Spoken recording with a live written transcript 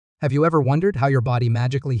Have you ever wondered how your body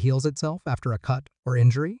magically heals itself after a cut or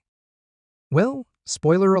injury? Well,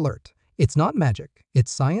 spoiler alert, it's not magic,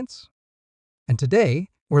 it's science. And today,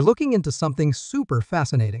 we're looking into something super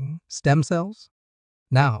fascinating: stem cells.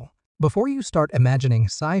 Now, before you start imagining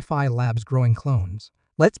sci-fi labs growing clones,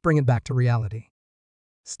 let's bring it back to reality.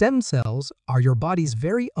 Stem cells are your body's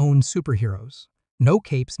very own superheroes. No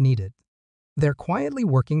capes needed. They're quietly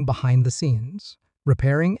working behind the scenes,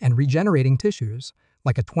 repairing and regenerating tissues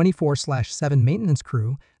like a 24/7 maintenance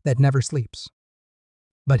crew that never sleeps.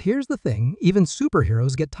 But here's the thing, even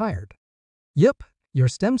superheroes get tired. Yep, your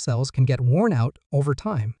stem cells can get worn out over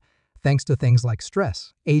time, thanks to things like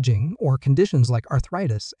stress, aging, or conditions like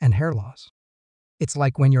arthritis and hair loss. It's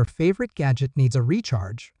like when your favorite gadget needs a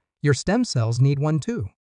recharge, your stem cells need one too.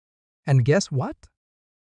 And guess what?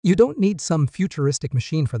 You don't need some futuristic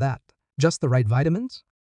machine for that, just the right vitamins.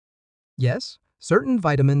 Yes, certain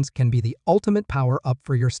vitamins can be the ultimate power-up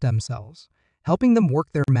for your stem cells, helping them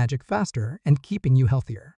work their magic faster and keeping you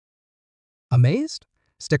healthier. Amazed?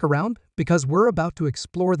 Stick around, because we're about to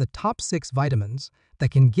explore the top 6 vitamins that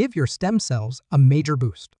can give your stem cells a major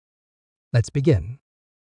boost. Let's begin.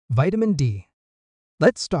 Vitamin D.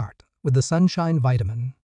 Let's start with the sunshine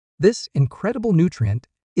vitamin. This incredible nutrient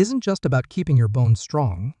isn't just about keeping your bones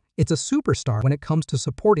strong, it's a superstar when it comes to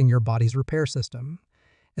supporting your body's repair system,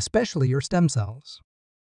 especially your stem cells.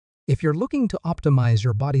 If you're looking to optimize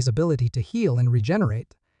your body's ability to heal and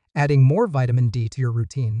regenerate, adding more vitamin D to your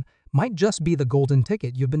routine might just be the golden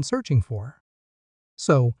ticket you've been searching for.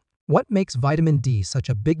 So, what makes vitamin D such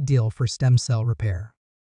a big deal for stem cell repair?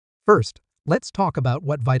 First, let's talk about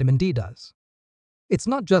what vitamin D does. It's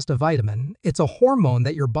not just a vitamin, it's a hormone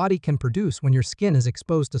that your body can produce when your skin is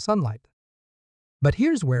exposed to sunlight. But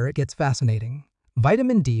here's where it gets fascinating.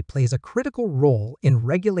 Vitamin D plays a critical role in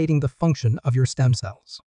regulating the function of your stem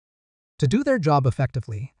cells. To do their job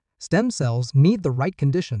effectively, stem cells need the right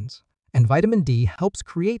conditions, and vitamin D helps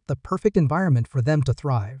create the perfect environment for them to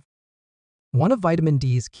thrive. One of vitamin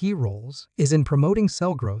D's key roles is in promoting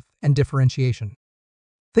cell growth and differentiation.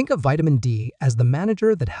 Think of vitamin D as the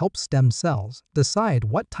manager that helps stem cells decide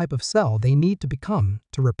what type of cell they need to become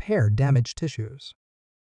to repair damaged tissues.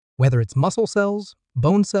 Whether it's muscle cells,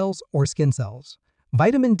 bone cells, or skin cells,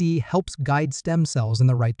 vitamin D helps guide stem cells in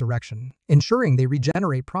the right direction, ensuring they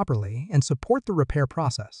regenerate properly and support the repair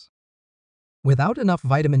process. Without enough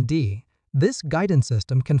vitamin D, this guidance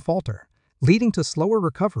system can falter, leading to slower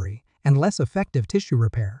recovery and less effective tissue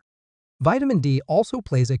repair. Vitamin D also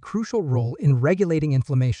plays a crucial role in regulating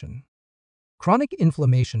inflammation. Chronic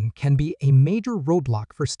inflammation can be a major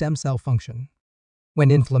roadblock for stem cell function.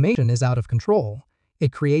 When inflammation is out of control,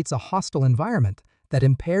 it creates a hostile environment that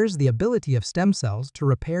impairs the ability of stem cells to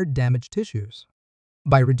repair damaged tissues.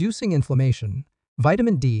 By reducing inflammation,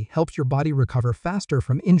 vitamin D helps your body recover faster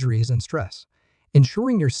from injuries and stress,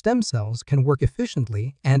 ensuring your stem cells can work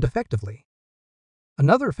efficiently and effectively.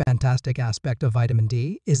 Another fantastic aspect of vitamin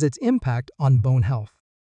D is its impact on bone health.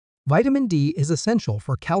 Vitamin D is essential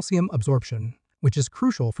for calcium absorption, which is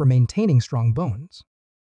crucial for maintaining strong bones.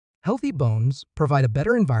 Healthy bones provide a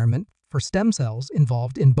better environment for stem cells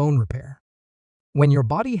involved in bone repair. When your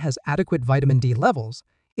body has adequate vitamin D levels,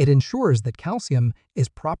 it ensures that calcium is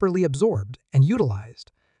properly absorbed and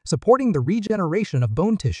utilized, supporting the regeneration of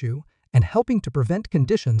bone tissue and helping to prevent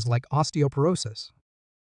conditions like osteoporosis.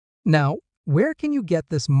 Now, where can you get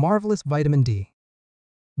this marvelous vitamin D?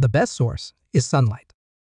 The best source is sunlight.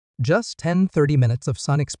 Just 10-30 minutes of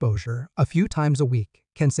sun exposure a few times a week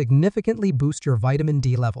can significantly boost your vitamin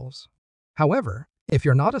D levels. However, if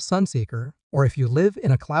you're not a sun seeker, or if you live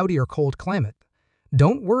in a cloudy or cold climate,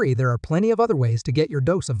 don't worry, there are plenty of other ways to get your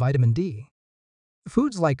dose of vitamin D.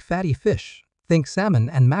 Foods like fatty fish, think salmon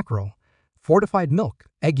and mackerel, fortified milk,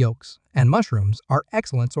 egg yolks, and mushrooms are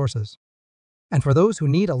excellent sources. And for those who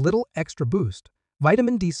need a little extra boost,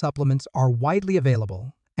 vitamin D supplements are widely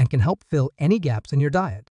available and can help fill any gaps in your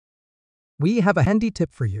diet. We have a handy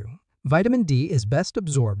tip for you. Vitamin D is best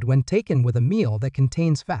absorbed when taken with a meal that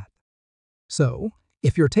contains fat. So,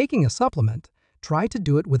 if you're taking a supplement, try to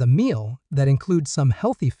do it with a meal that includes some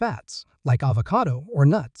healthy fats, like avocado or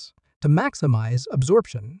nuts, to maximize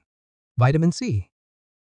absorption. Vitamin C.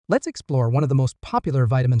 Let's explore one of the most popular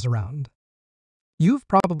vitamins around. You've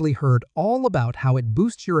probably heard all about how it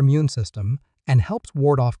boosts your immune system and helps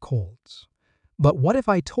ward off colds. But what if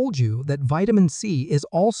I told you that vitamin C is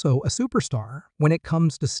also a superstar when it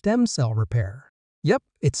comes to stem cell repair? Yep,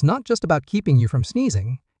 it's not just about keeping you from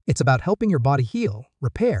sneezing, it's about helping your body heal,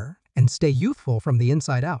 repair, and stay youthful from the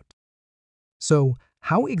inside out. So,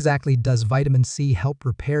 how exactly does vitamin C help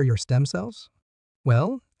repair your stem cells?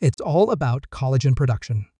 Well, it's all about collagen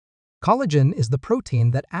production. Collagen is the protein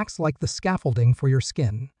that acts like the scaffolding for your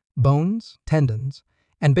skin, bones, tendons,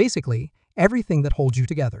 and basically everything that holds you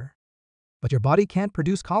together. But your body can't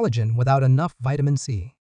produce collagen without enough vitamin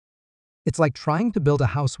C. It's like trying to build a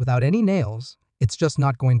house without any nails. It's just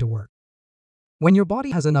not going to work. When your body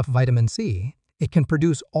has enough vitamin C, it can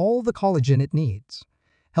produce all the collagen it needs,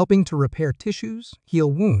 helping to repair tissues,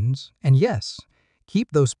 heal wounds, and yes,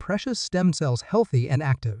 keep those precious stem cells healthy and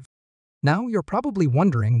active. Now you're probably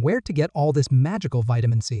wondering where to get all this magical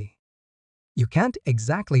vitamin C. You can't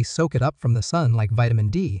exactly soak it up from the sun like vitamin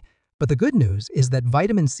D, but the good news is that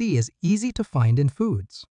vitamin C is easy to find in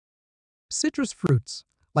foods. Citrus fruits,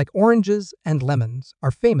 like oranges and lemons,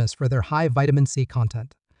 are famous for their high vitamin C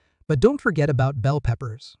content. But don't forget about bell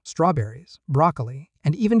peppers, strawberries, broccoli,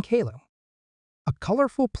 and even kale. A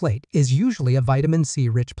colorful plate is usually a vitamin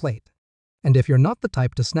C-rich plate. And if you're not the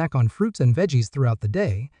type to snack on fruits and veggies throughout the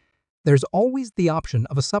day, there's always the option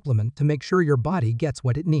of a supplement to make sure your body gets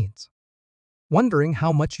what it needs. Wondering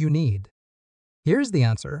how much you need? Here's the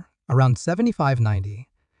answer, around 75-90.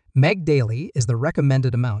 Meg daily is the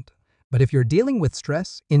recommended amount, but if you're dealing with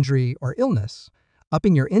stress, injury, or illness,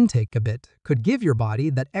 upping your intake a bit could give your body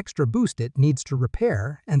that extra boost it needs to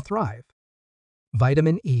repair and thrive.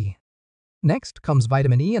 Vitamin E. Next comes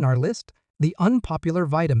vitamin E in our list, the unpopular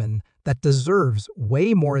vitamin that deserves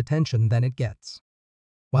way more attention than it gets.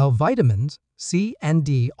 While vitamins C and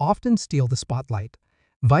D often steal the spotlight,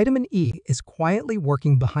 vitamin E is quietly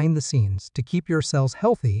working behind the scenes to keep your cells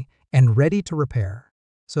healthy and ready to repair.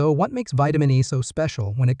 So what makes vitamin E so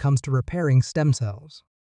special when it comes to repairing stem cells?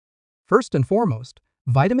 First and foremost,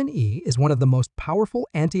 vitamin E is one of the most powerful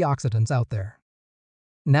antioxidants out there.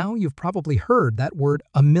 Now you've probably heard that word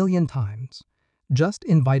a million times, just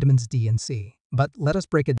in vitamins D and C. But let us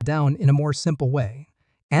break it down in a more simple way.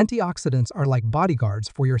 Antioxidants are like bodyguards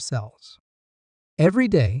for your cells. Every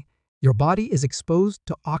day, your body is exposed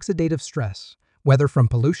to oxidative stress, whether from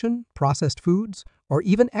pollution, processed foods, or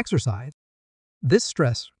even exercise. This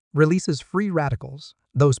stress releases free radicals,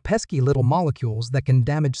 those pesky little molecules that can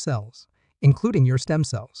damage cells, including your stem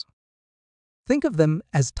cells. Think of them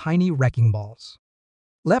as tiny wrecking balls.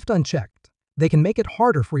 Left unchecked, they can make it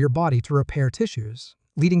harder for your body to repair tissues,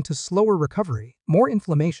 leading to slower recovery, more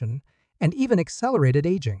inflammation, and even accelerated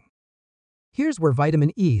aging. Here's where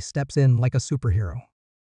vitamin E steps in like a superhero.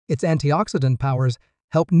 Its antioxidant powers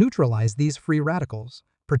help neutralize these free radicals,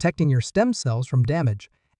 protecting your stem cells from damage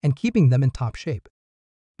and keeping them in top shape.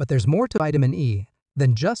 But there's more to vitamin E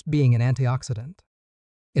than just being an antioxidant.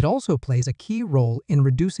 It also plays a key role in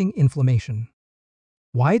reducing inflammation.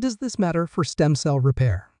 Why does this matter for stem cell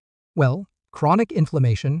repair? Well, chronic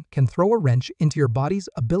inflammation can throw a wrench into your body's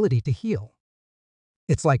ability to heal.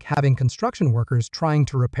 It's like having construction workers trying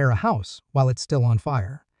to repair a house while it's still on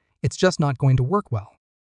fire. It's just not going to work well.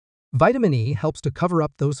 Vitamin E helps to cover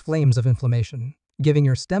up those flames of inflammation, giving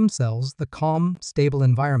your stem cells the calm, stable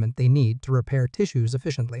environment they need to repair tissues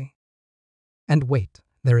efficiently. And wait,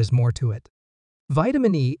 there is more to it.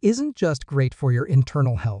 Vitamin E isn't just great for your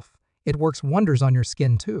internal health, it works wonders on your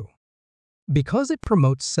skin too. Because it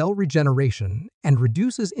promotes cell regeneration and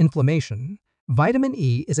reduces inflammation, vitamin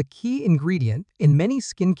E is a key ingredient in many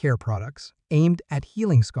skincare products aimed at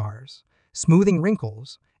healing scars, smoothing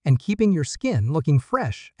wrinkles, and keeping your skin looking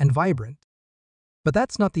fresh and vibrant. But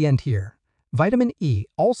that's not the end here. Vitamin E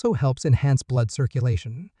also helps enhance blood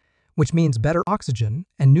circulation, which means better oxygen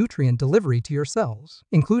and nutrient delivery to your cells,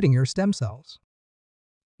 including your stem cells.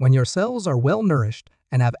 When your cells are well nourished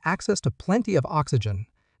and have access to plenty of oxygen,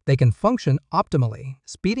 they can function optimally,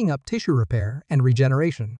 speeding up tissue repair and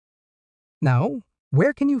regeneration. Now,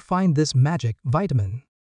 where can you find this magic vitamin?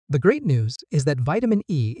 The great news is that vitamin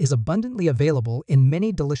E is abundantly available in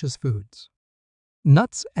many delicious foods.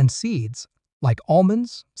 Nuts and seeds, like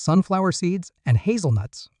almonds, sunflower seeds, and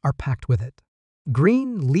hazelnuts, are packed with it.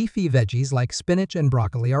 Green, leafy veggies like spinach and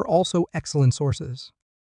broccoli are also excellent sources.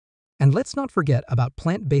 And let's not forget about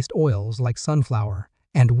plant-based oils like sunflower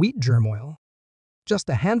and wheat germ oil. Just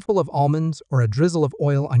a handful of almonds or a drizzle of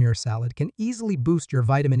oil on your salad can easily boost your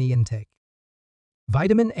vitamin E intake.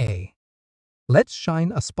 Vitamin A. Let's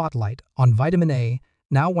shine a spotlight on vitamin A,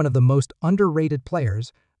 now one of the most underrated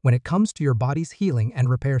players when it comes to your body's healing and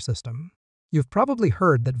repair system. You've probably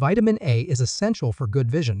heard that vitamin A is essential for good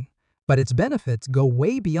vision, but its benefits go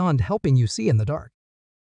way beyond helping you see in the dark.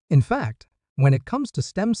 In fact, when it comes to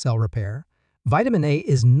stem cell repair, vitamin A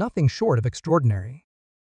is nothing short of extraordinary.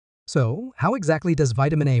 So, how exactly does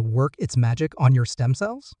vitamin A work its magic on your stem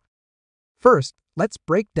cells? First, let's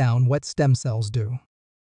break down what stem cells do.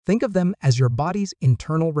 Think of them as your body's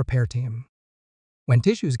internal repair team. When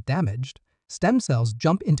tissues get damaged, stem cells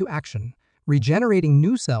jump into action, regenerating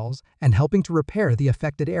new cells and helping to repair the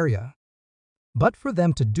affected area. But for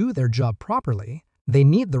them to do their job properly, they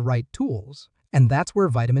need the right tools, and that's where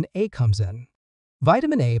vitamin A comes in.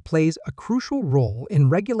 Vitamin A plays a crucial role in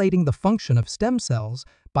regulating the function of stem cells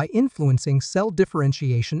by influencing cell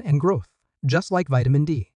differentiation and growth, just like vitamin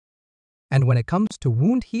D. And when it comes to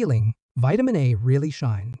wound healing, vitamin A really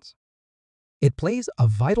shines. It plays a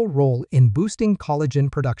vital role in boosting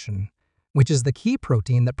collagen production, which is the key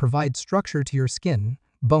protein that provides structure to your skin,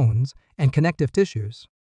 bones, and connective tissues.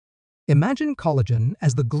 Imagine collagen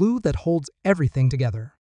as the glue that holds everything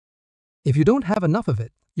together. If you don't have enough of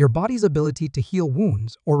it, your body's ability to heal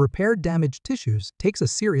wounds or repair damaged tissues takes a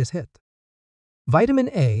serious hit. Vitamin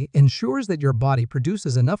A ensures that your body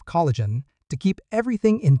produces enough collagen to keep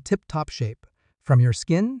everything in tip-top shape, from your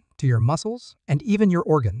skin to your muscles and even your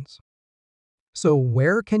organs. So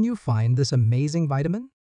where can you find this amazing vitamin?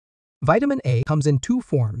 Vitamin A comes in two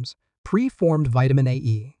forms: preformed vitamin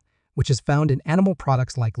AE, which is found in animal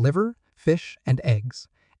products like liver, fish, and eggs,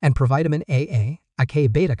 and provitamin AA, aka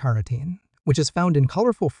beta-carotene, which is found in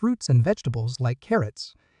colorful fruits and vegetables like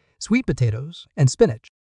carrots, sweet potatoes, and spinach.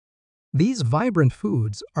 These vibrant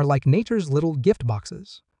foods are like nature's little gift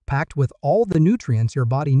boxes, packed with all the nutrients your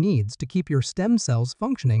body needs to keep your stem cells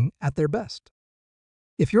functioning at their best.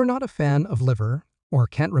 If you're not a fan of liver, or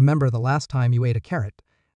can't remember the last time you ate a carrot,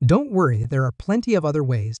 don't worry, there are plenty of other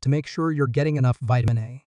ways to make sure you're getting enough vitamin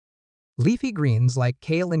A. Leafy greens like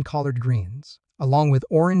kale and collard greens, along with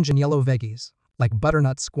orange and yellow veggies like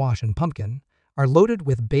butternut, squash, and pumpkin, are loaded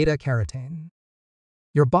with beta-carotene.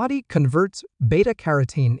 Your body converts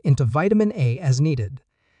beta-carotene into vitamin A as needed,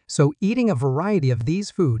 so eating a variety of these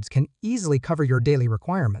foods can easily cover your daily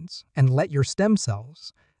requirements and let your stem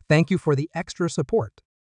cells thank you for the extra support.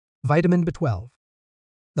 Vitamin B12.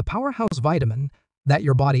 The powerhouse vitamin that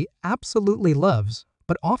your body absolutely loves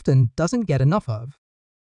but often doesn't get enough of.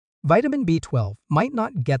 Vitamin B12 might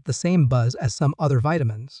not get the same buzz as some other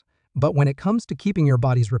vitamins, but when it comes to keeping your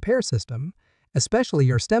body's repair system, especially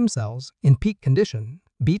your stem cells, in peak condition,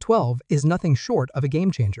 B12 is nothing short of a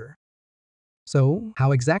game changer. So,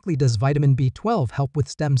 how exactly does vitamin B12 help with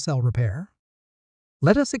stem cell repair?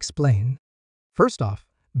 Let us explain. First off,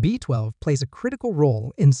 B12 plays a critical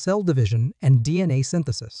role in cell division and DNA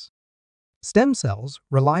synthesis. Stem cells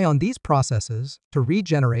rely on these processes to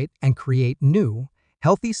regenerate and create new,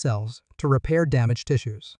 healthy cells to repair damaged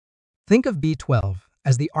tissues. Think of B12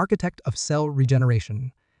 as the architect of cell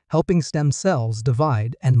regeneration, helping stem cells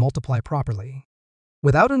divide and multiply properly.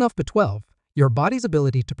 Without enough B12, your body's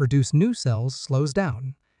ability to produce new cells slows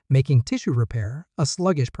down, making tissue repair a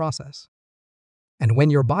sluggish process. And when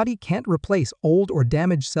your body can't replace old or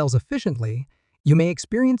damaged cells efficiently, you may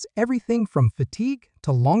experience everything from fatigue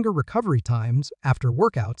to longer recovery times after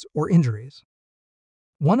workouts or injuries.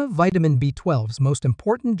 One of vitamin B12's most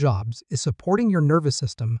important jobs is supporting your nervous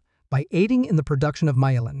system by aiding in the production of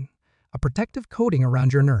myelin, a protective coating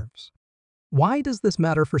around your nerves. Why does this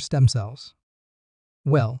matter for stem cells?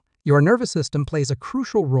 Well, your nervous system plays a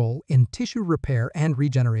crucial role in tissue repair and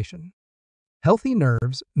regeneration. Healthy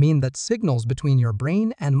nerves mean that signals between your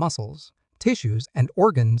brain and muscles, tissues, and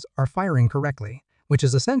organs are firing correctly, which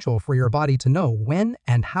is essential for your body to know when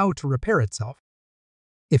and how to repair itself.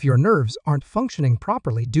 If your nerves aren't functioning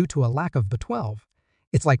properly due to a lack of B12,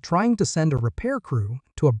 it's like trying to send a repair crew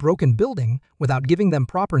to a broken building without giving them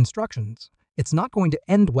proper instructions. It's not going to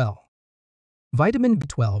end well. Vitamin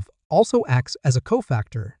B12 also acts as a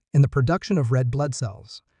cofactor in the production of red blood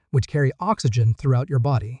cells, which carry oxygen throughout your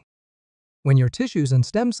body. When your tissues and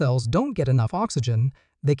stem cells don't get enough oxygen,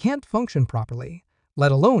 they can't function properly,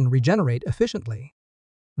 let alone regenerate efficiently.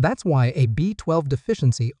 That's why a B12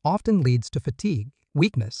 deficiency often leads to fatigue,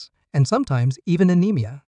 weakness, and sometimes even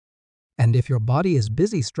anemia. And if your body is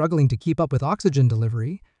busy struggling to keep up with oxygen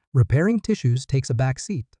delivery, repairing tissues takes a back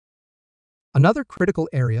seat. Another critical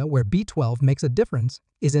area where B12 makes a difference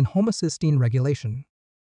is in homocysteine regulation.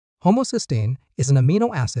 Homocysteine is an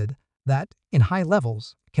amino acid that, in high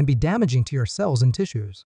levels, can be damaging to your cells and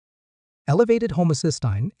tissues. Elevated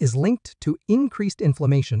homocysteine is linked to increased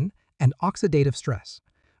inflammation and oxidative stress,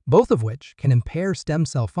 both of which can impair stem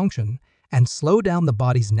cell function and slow down the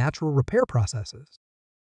body's natural repair processes.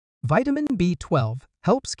 Vitamin B12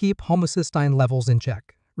 helps keep homocysteine levels in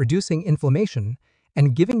check, reducing inflammation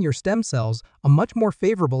and giving your stem cells a much more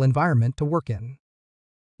favorable environment to work in.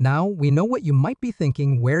 Now we know what you might be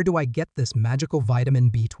thinking: where do I get this magical vitamin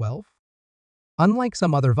B12? Unlike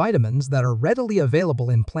some other vitamins that are readily available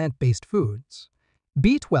in plant-based foods,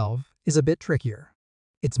 B12 is a bit trickier.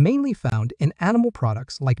 It's mainly found in animal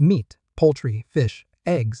products like meat, poultry, fish,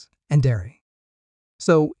 eggs, and dairy.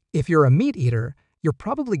 So, if you're a meat eater, you're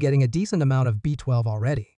probably getting a decent amount of B12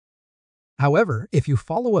 already. However, if you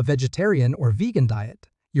follow a vegetarian or vegan diet,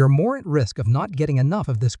 you're more at risk of not getting enough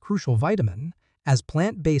of this crucial vitamin, as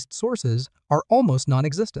plant-based sources are almost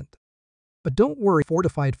non-existent. But don't worry,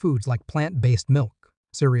 fortified foods like plant-based milk,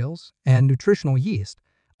 cereals, and nutritional yeast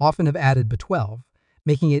often have added B12,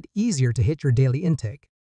 making it easier to hit your daily intake.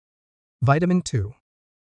 Vitamin 2.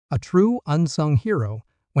 A true unsung hero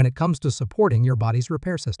when it comes to supporting your body's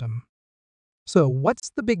repair system. So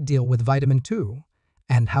what's the big deal with vitamin 2,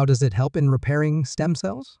 and how does it help in repairing stem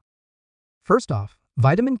cells? First off,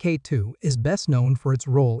 vitamin K2 is best known for its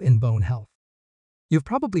role in bone health. You've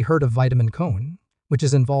probably heard of vitamin K, which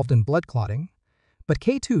is involved in blood clotting, but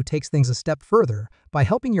K2 takes things a step further by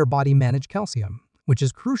helping your body manage calcium, which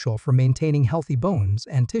is crucial for maintaining healthy bones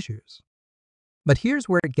and tissues. But here's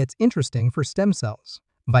where it gets interesting for stem cells.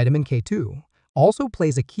 Vitamin K2 also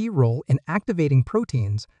plays a key role in activating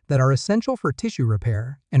proteins that are essential for tissue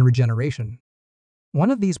repair and regeneration. One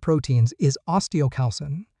of these proteins is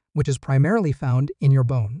osteocalcin, which is primarily found in your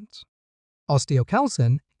bones.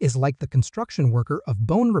 Osteocalcin is like the construction worker of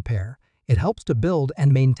bone repair. It helps to build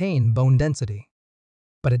and maintain bone density.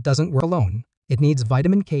 But it doesn't work alone. It needs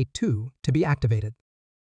vitamin K2 to be activated.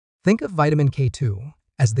 Think of vitamin K2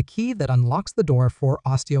 as the key that unlocks the door for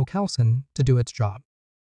osteocalcin to do its job.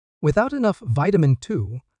 Without enough vitamin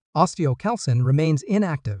 2, osteocalcin remains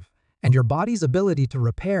inactive, and your body's ability to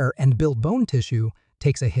repair and build bone tissue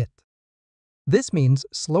takes a hit. This means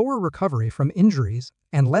slower recovery from injuries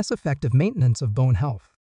and less effective maintenance of bone health.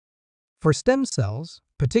 For stem cells,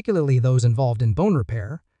 particularly those involved in bone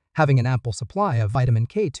repair, having an ample supply of vitamin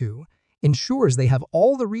K2 ensures they have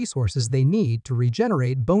all the resources they need to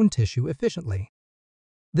regenerate bone tissue efficiently.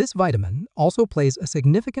 This vitamin also plays a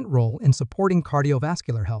significant role in supporting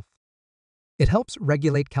cardiovascular health. It helps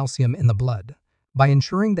regulate calcium in the blood by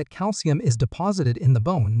ensuring that calcium is deposited in the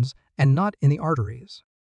bones and not in the arteries.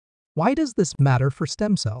 Why does this matter for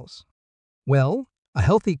stem cells? Well, a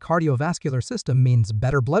healthy cardiovascular system means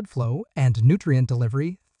better blood flow and nutrient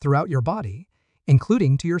delivery throughout your body,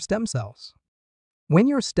 including to your stem cells. When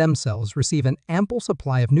your stem cells receive an ample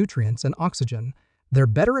supply of nutrients and oxygen, they're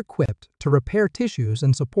better equipped to repair tissues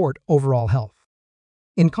and support overall health.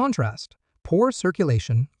 In contrast, poor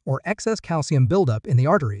circulation or excess calcium buildup in the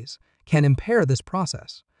arteries can impair this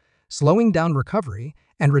process, slowing down recovery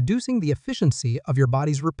and reducing the efficiency of your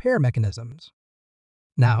body's repair mechanisms.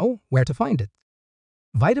 Now, where to find it?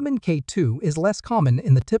 Vitamin K2 is less common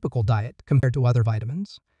in the typical diet compared to other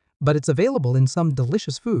vitamins, but it's available in some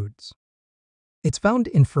delicious foods. It's found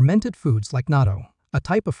in fermented foods like natto, a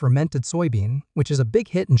type of fermented soybean which is a big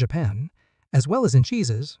hit in Japan, as well as in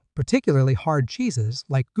cheeses, particularly hard cheeses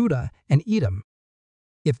like Gouda and Edam.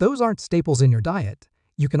 If those aren't staples in your diet,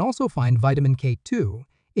 you can also find vitamin K2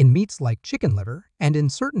 in meats like chicken liver and in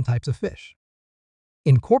certain types of fish.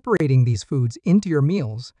 Incorporating these foods into your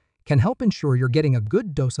meals can help ensure you're getting a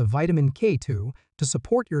good dose of vitamin K2 to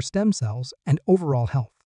support your stem cells and overall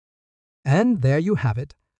health. And there you have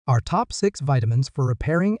it, our top 6 vitamins for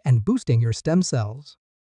repairing and boosting your stem cells.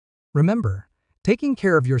 Remember, taking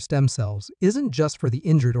care of your stem cells isn't just for the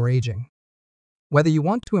injured or aging. Whether you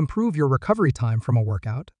want to improve your recovery time from a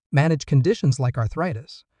workout, manage conditions like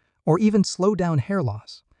arthritis, or even slow down hair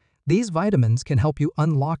loss, these vitamins can help you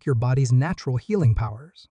unlock your body's natural healing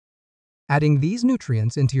powers. Adding these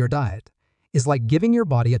nutrients into your diet is like giving your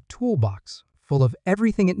body a toolbox full of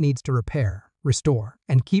everything it needs to repair, restore,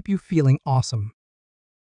 and keep you feeling awesome.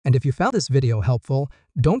 And if you found this video helpful,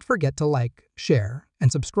 don't forget to like, share,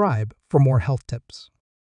 and subscribe for more health tips.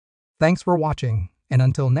 Thanks for watching, and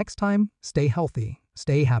until next time, stay healthy,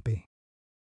 stay happy.